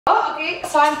vlogging,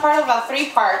 so I'm part of a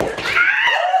 3-part.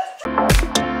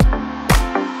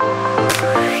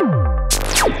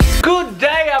 Good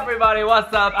day, everybody.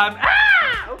 What's up?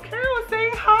 Okay, well,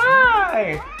 saying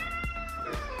hi.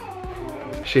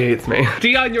 She hates me.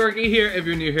 Dion Yorkie here. If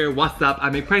you're new here, what's up? I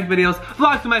make prank videos,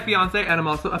 vlogs with my fiance, and I'm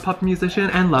also a puppet musician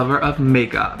and lover of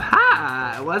makeup.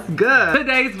 Hi, what's good?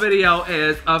 Today's video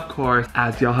is, of course,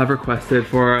 as y'all have requested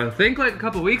for, I think, like a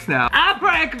couple weeks now, a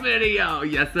prank video.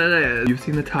 Yes, it is. You've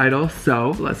seen the title, so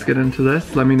let's get into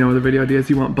this. Let me know the video ideas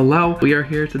you want below. We are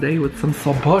here today with some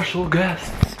special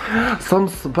guests, some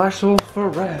special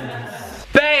friends.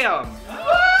 Bam!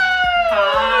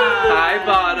 Hi,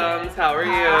 Bottoms. How are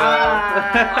you?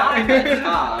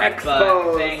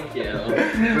 Exposed. Thank you.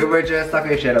 We were just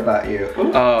talking shit about you.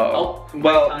 Oh.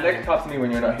 Well, Nick talks to me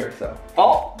when you're not here, so.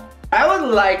 Oh. I would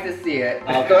like to see it.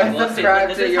 Okay, Go and we'll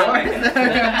subscribe see. to yours.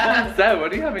 Seth, what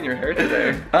do you have in your hair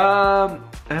today? I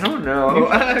don't know.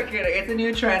 Okay, it's a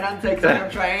new trend on TikTok.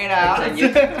 I'm trying it out. It's a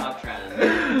new TikTok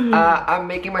trend. I'm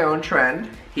making my own trend.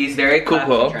 He's very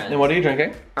Cool. And what are you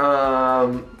drinking?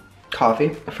 Coffee.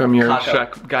 From your Coffee.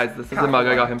 Shrek. Guys, this is the mug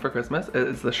I got him for Christmas. It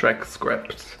is the Shrek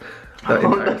script.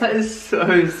 That is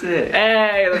so sick.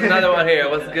 Hey, there's another one here.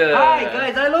 What's good? Hi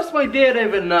guys, I lost my beard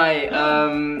overnight.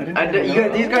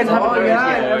 These guys haven't noticed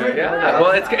yet. Yeah.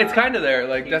 Well, it's kind of there.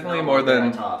 Like, definitely more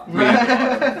than.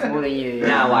 More than you.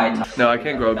 Now I talk. No, I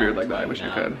can't grow a beard like that. I wish I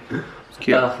could. It's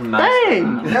cute.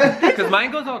 Dang! Because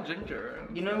mine goes all ginger.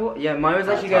 You know what? Yeah, mine was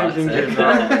actually going ginger as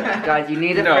well. Guys, you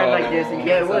need a friend like this.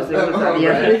 Yeah, it was at the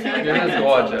end. You're just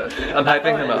gorgeous. I'm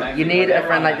hyping him up. You need a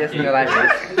friend like this in your life.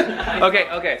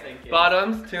 Okay.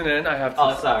 Bottoms, tune in. I have to.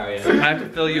 Oh, sorry. I have to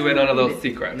fill you in on a little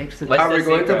secret. Are we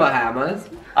going to Bahamas?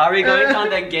 Are we going on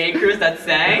the gay cruise that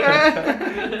sang?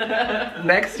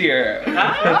 Next year.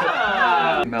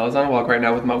 Ah. Mel is on a walk right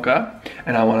now with Mocha,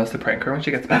 and I want us to prank her when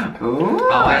she gets back. Ooh. Oh,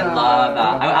 I love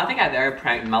that. I don't think I've ever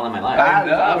pranked Mel in my life. I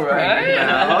know,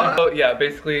 right? So yeah,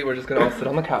 basically we're just gonna all sit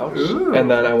on the couch,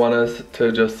 and then I want us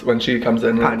to just, when she comes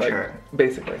in, punch like, her.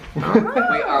 Basically.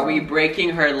 Wait, are we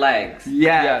breaking her legs?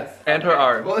 Yes, and her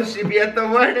arms. Will she be at the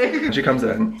wedding? When she comes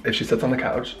in, if she sits on the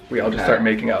couch, we all just start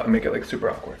making out and make it like super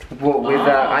awkward. What, with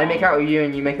I make out with you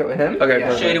and you make out with him? Okay, Yeah.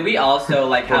 perfect. Should we also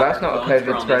like have that's our not a phones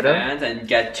COVID for spreader. OnlyFans and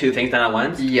get 2 things done at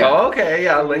once? Yeah. Oh, okay,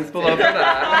 yeah, links below for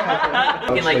that.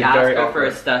 You can like It's, ask very her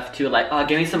awkward. for stuff too, like, oh,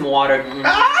 give me some water, and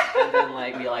then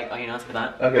like be like, oh, you know, for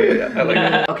that. Okay, yeah, I like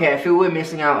that. Okay, I feel we're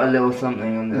missing out a little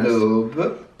something on this.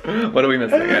 Lube. What are we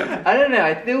missing again? I don't know,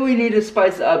 I feel we need to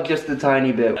spice it up just a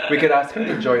tiny bit. We could ask her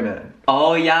to join in.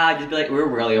 Oh yeah, just be like, we're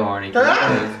really horny. Can you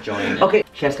please join in? Okay,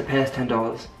 she has to pay us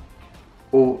 $10.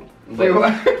 Or Wait,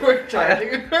 what? We're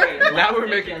charging her? Now we're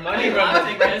making money from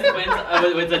Watching this. this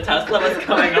wins the Tesla. What's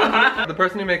going on? The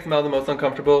person who makes Mel the most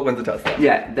uncomfortable wins a Tesla.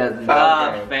 yeah, that's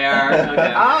Fair.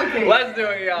 Okay. Okay. Let's do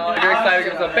it, y'all. If you're excited,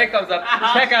 give us a big thumbs up.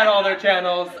 Check out all their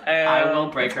channels, and I will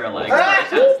break her leg.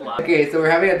 Tesla. Okay, so we're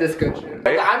having a discussion.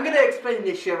 I'm gonna explain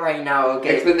this shit right now,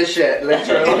 okay? Explain the shit,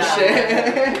 literal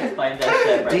shit. Explain that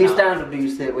shit right Do you now. stand or do you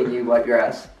sit when you wipe your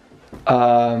ass?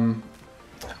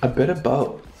 A bit of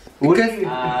both. Because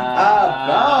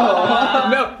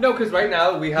No, because right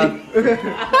now we have. Wait,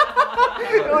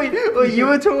 you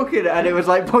were talking and it was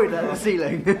like pointing at the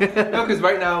ceiling. No, because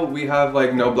right now we have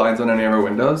like no blinds on any of our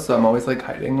windows, so I'm always like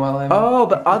hiding while I'm. Oh,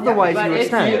 but otherwise Yeah, you but would if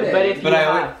stand. you- but if But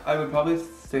I would probably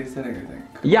stay sitting, I think.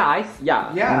 Yeah,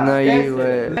 Yeah. No, yes, you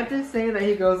would. I'm just saying that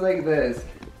he goes like this.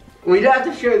 We don't have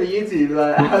to show the YouTube.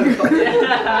 Like,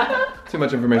 Too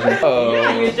much information. Oh.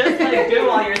 Yeah, you just like do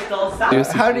while you're still sour.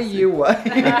 how do you what?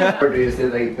 Or do you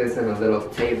sit like this in a little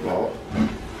table?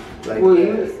 Like Well,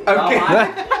 this? Oh, Okay.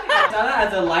 I saw that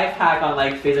as a life hack on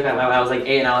like Facebook when I was like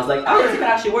 8, and I was like, oh, this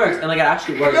actually works, and like it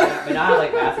actually works. But now I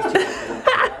like masses too.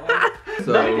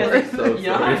 So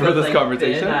sorry for this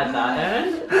conversation. At that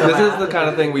end. This is the kind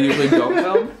of thing we usually don't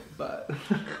film, but.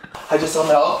 I just saw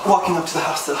Mel walking up to the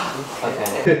house though.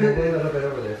 Okay. A little bit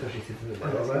over there so she sits in the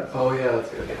middle. Oh yeah, that's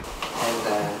good.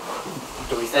 And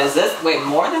do we Is this wait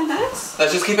more than this?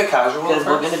 Let's just keep it casual. Because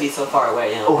we're gonna be so far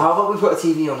away. Yeah. Oh, how about we put a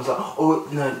TV on? It's like, oh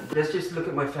no, let's just look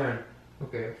at my phone.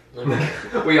 Okay.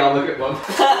 We all look at one.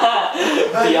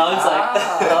 Beyond's like,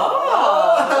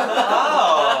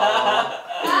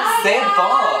 Say it ball.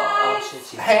 oh shit,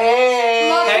 she's Hey!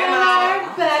 Hey,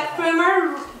 Mel. Back from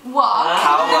our walk.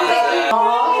 How was it?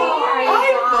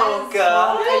 Hi,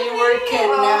 Mocha. Are you working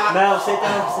now? Mel, sit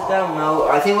down, Mel.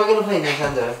 I think we're gonna play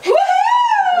Nintendo.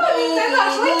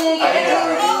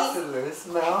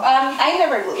 I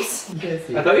never lose.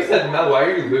 I thought you said Mel. Why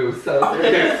are you loose? That was a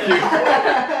weird excuse.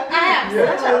 I I'm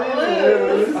such a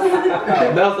loose.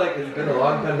 Mel's like, it's been a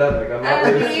long pandemic. I'm not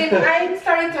I loose. mean, I'm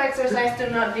starting to exercise to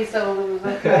not be so loose.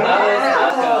 Okay?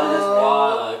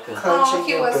 Clenching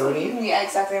he your was. booty. Yeah,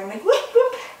 exactly. I'm like, whoop,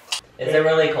 whoop. Is it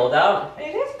really cold out?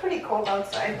 It is pretty cold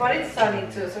outside, but it's sunny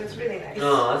too, so it's really nice.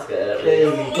 Oh, that's good.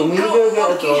 Baby, can we go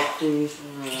get a dog, please?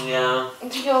 Yeah.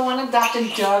 Do you want to adopt a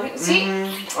dog? See, I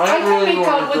I can really make want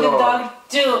out a with the dog. dog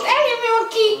too. Hey, meu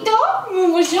quito,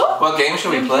 bonjour. What game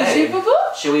should we play? Bonjour.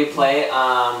 Should we play,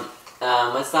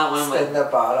 what's that one with... Spin the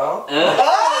bottle.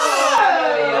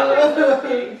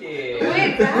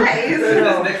 Wait, guys. Is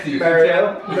this next to you?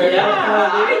 Mario.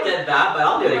 Yeah, I did that, but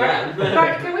I'll do it again.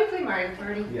 Bart, can we play Mario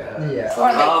Party? Yeah. Yeah. Or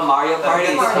like, Oh, Mario Party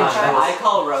is Mario fun. Party. I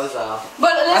call Rosa.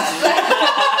 but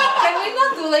can we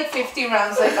not do like 50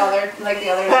 rounds like the other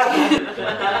team?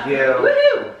 Yeah.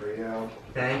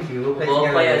 Thank you. We'll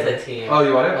play as a team. Oh,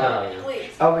 you want it? Oh, yeah.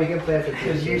 Please. Oh, we can play as a team.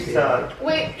 Because you suck.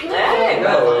 Wait, no. Hey,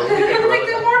 no. Like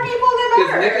the more people the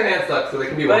Because better. Nick and Ann suck, so they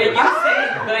can be But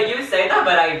one. you say that,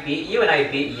 but I beat you and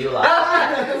I beat you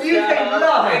last. You can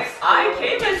look. I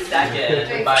came in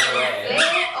second, by the way.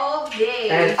 Stay all day.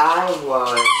 And I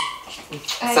won.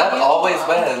 Seth always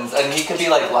wins, and he could be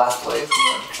like last place.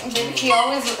 He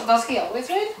always does. He always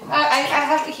win.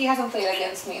 He hasn't played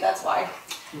against me. That's why.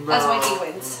 That's why he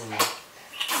wins.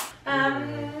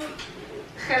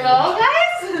 Hello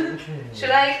guys.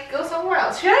 Should I go somewhere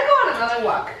else? Should I go on another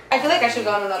walk? I feel like I should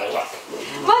go on another walk.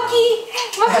 Monkey,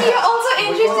 you're also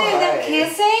interested in them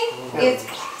kissing? It's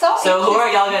So who are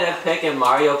y'all gonna pick in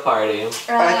Mario Party?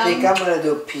 I think I'm gonna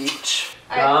do Peach.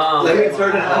 Let me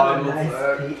turn it on.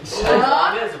 As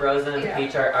long as Rosa and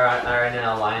Peach are in an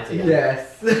alliance together.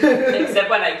 Yes. Except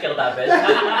when I killed that bitch.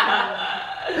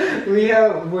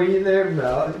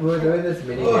 We're doing this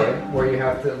mini game where you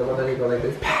have to, the one that you go like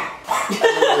this.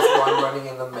 There's one running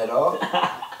in the middle.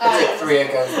 It's like 3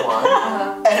 against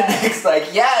 1. And Nick's like,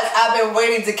 yes, I've been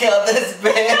waiting to kill this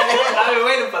bitch. I've been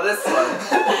waiting for this one.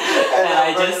 And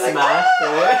I just smashed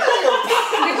it.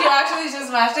 Did you actually just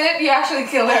smash it? You actually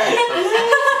killed her.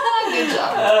 Good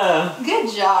job. Good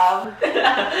job.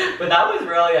 But that was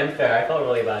really unfair. I felt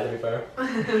really bad to be fair.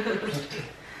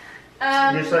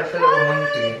 You're such a little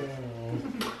monkey.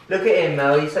 Look at him,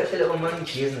 Mel. He's such a little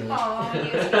monkey, isn't he? Oh,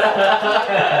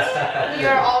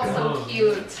 you're all so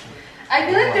cute. I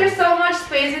feel like there's so much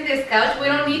space in this couch. We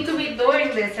don't need to be doing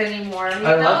this anymore. You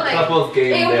I know, love like couples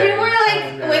game if there. we were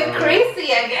like went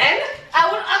crazy again, I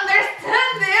would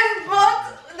understand this.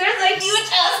 But there's a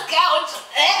huge ass couch.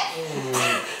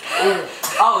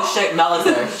 Oh shit, Mel is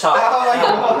there. Shut up. Oh my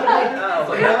god.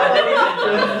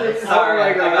 Oh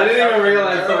my god, I didn't even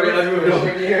realize somebody had moved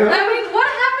over you. I mean, what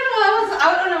happened while I was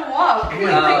out on a walk?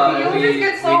 Like, you just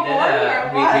get so horny or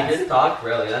what? We just talked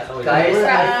really. That's all we Guys, did. I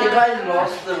think I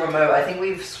lost the remote. I think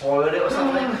we've swallowed it or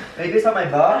something. Maybe it's on my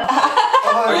butt.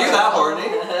 Are you that horny?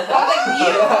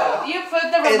 You put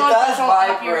the It remote does control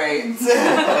up your... vibrate.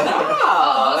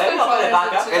 Oh, those they put it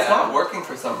back up controllers do It's too. not working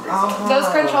for some reason. Those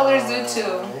controllers do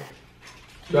too.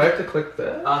 Do I have to click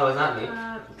this? Oh, it's not me.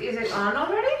 Is it on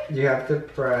already? You have to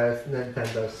press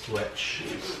Nintendo Switch.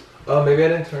 Oh, maybe I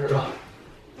didn't turn it off.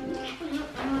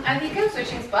 I think I'm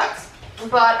switching spots.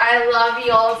 But I love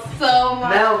you all so much.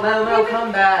 Mel,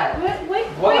 come back. Wait.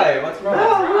 Why? What's wrong?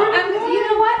 You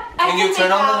know what? Can you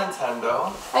turn on the the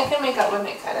Nintendo? I can make up with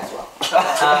Nick Cat as well.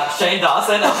 Shane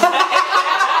Dawson.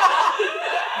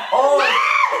 Oh,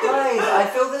 guys, I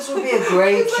feel this would be a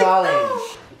great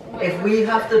challenge. If we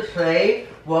have to play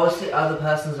whilst the other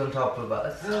person's on top of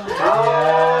us. Oh,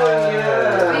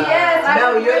 Yes, I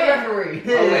Mel, will you're the win. referee.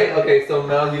 Oh wait, okay, so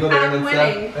Mel, you go there I'm and then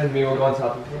winning. Seth and me will go on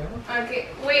top of you. Okay,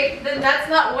 wait, then that's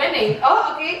not winning.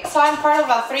 Oh, okay. So I'm part of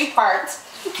a 3-part.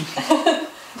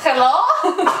 Hello?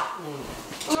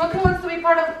 Who wants to be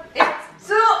part of it?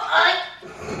 So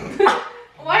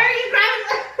why are you grabbing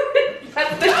the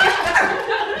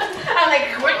I'm like,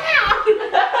 hello?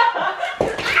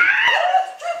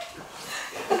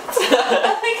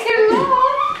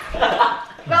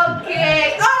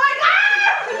 Okay. Oh my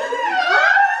god!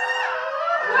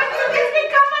 Why did this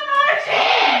become an orgy?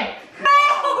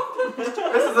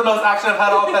 This is the most action I've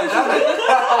had all pandemic.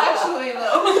 Actually,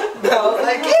 though. Mel's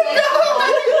like,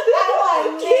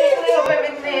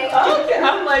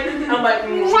 I'm like,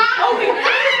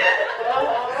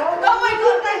 Oh my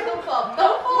god, guys, don't fall.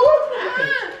 Don't fall.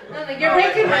 I'm like, you're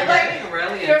breaking my leg.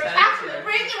 really You're intense actually here.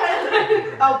 breaking my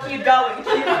leg. Oh, keep going. It's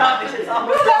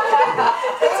almost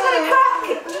It's gonna crack.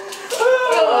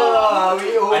 oh, we I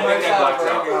think almost I have blacked out.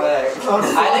 broken legs.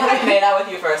 I think I made out with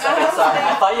you for a second. Sorry,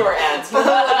 I thought you were ants. I'm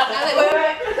like,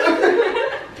 wait.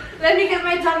 Let me get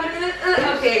my tongue.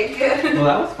 Okay, good. Well,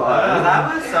 that was fun.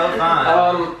 That was so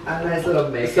fun. A nice little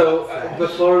makeup. So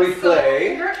before we So,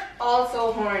 play, you're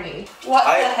also horny. What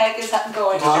the heck is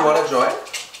going did you on? want to join?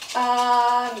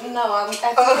 No, I think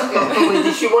it's good. Wait,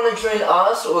 did she want to join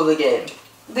us or the game?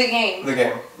 The game. The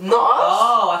game. Not us?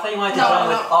 Oh, I thought you wanted to No, join.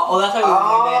 no. Oh, that's why we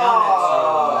made on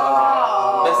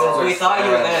Oh. it. We thought you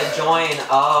were gonna join.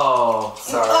 Oh.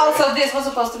 Sorry. Oh, so this was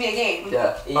supposed to be a game.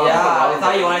 Yeah. Yeah, we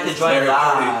thought you wanted to join Mario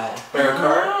that. Mario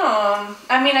Kart?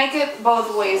 I mean, I get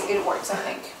both ways. It works, I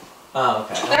think. Oh,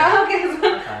 okay. Okay,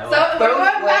 so we're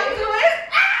going back to it.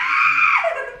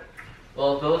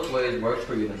 Well, both ways works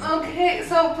for you then. Okay,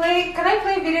 so can I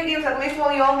play video games at least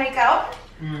while you all make out?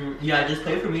 Yeah, just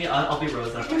play for me. I'll be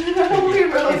Rosa.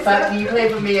 In fact, you play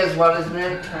for me as well, isn't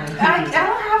it? I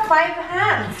don't have 5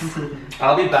 hands.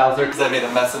 I'll be Bowser because I made a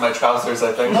mess in my trousers,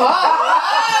 I think.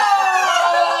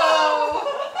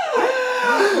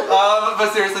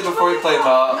 But seriously, before we play,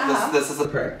 Mel, this is a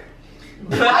prank.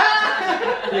 You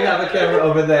have a camera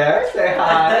over there. Say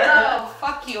hi. Oh,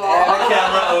 fuck you all. And a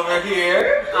camera over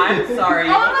here. I'm sorry. Oh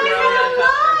my god,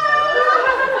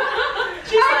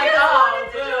 She's like, oh,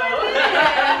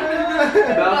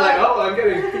 And I was like, oh, I'm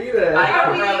getting heated. I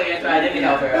got really into it. I didn't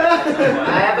help her.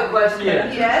 I have a question.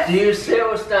 Yes? Do you sit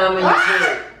or stand when you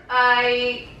sit?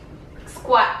 I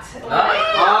squat.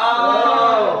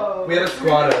 Oh! We had a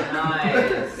squatter.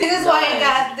 Nice. This is why I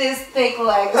got these thick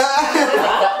legs.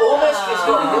 That almost just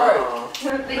got broke.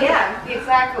 Yeah,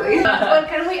 exactly. But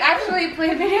can we actually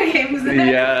play video games then?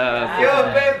 Yes.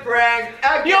 You've been pranked.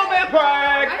 You've been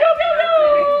pranked!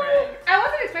 I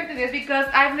wasn't expecting this because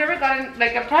I've never gotten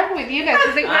like a prank with you guys.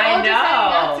 It's like we're all I just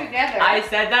hanging out know. together. I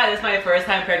said that. This is my first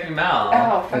time pranking Mel.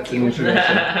 Oh, fuck you. No,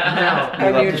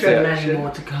 love only to say that many shit.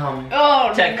 more to come.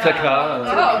 Oh, Check no. To come.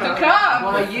 Oh, to come.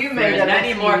 Well, you made There's a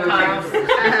many more times. I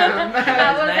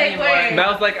was many like, more. wait.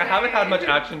 Mel's like, I haven't had much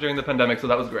action during the pandemic, so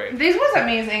that was great. This was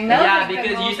amazing. That Yeah, was like the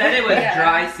because you most- said it was Yeah.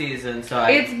 dry season, so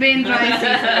It's been dry It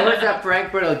season. was a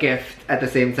prank but a gift at the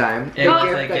same time. It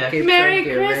was a gift. keeps Merry on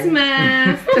giving.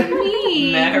 Christmas to me.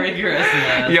 Merry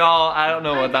Christmas. Y'all, I don't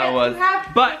know what that was. Have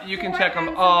But you can 4 check them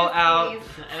hands all in out. this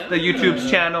face. The YouTube's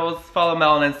channels. Follow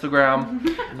Mel on Instagram.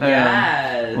 And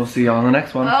Yes. we'll see y'all on the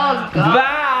next one. Oh, God. Bye!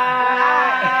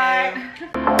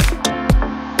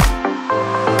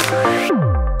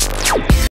 Bye.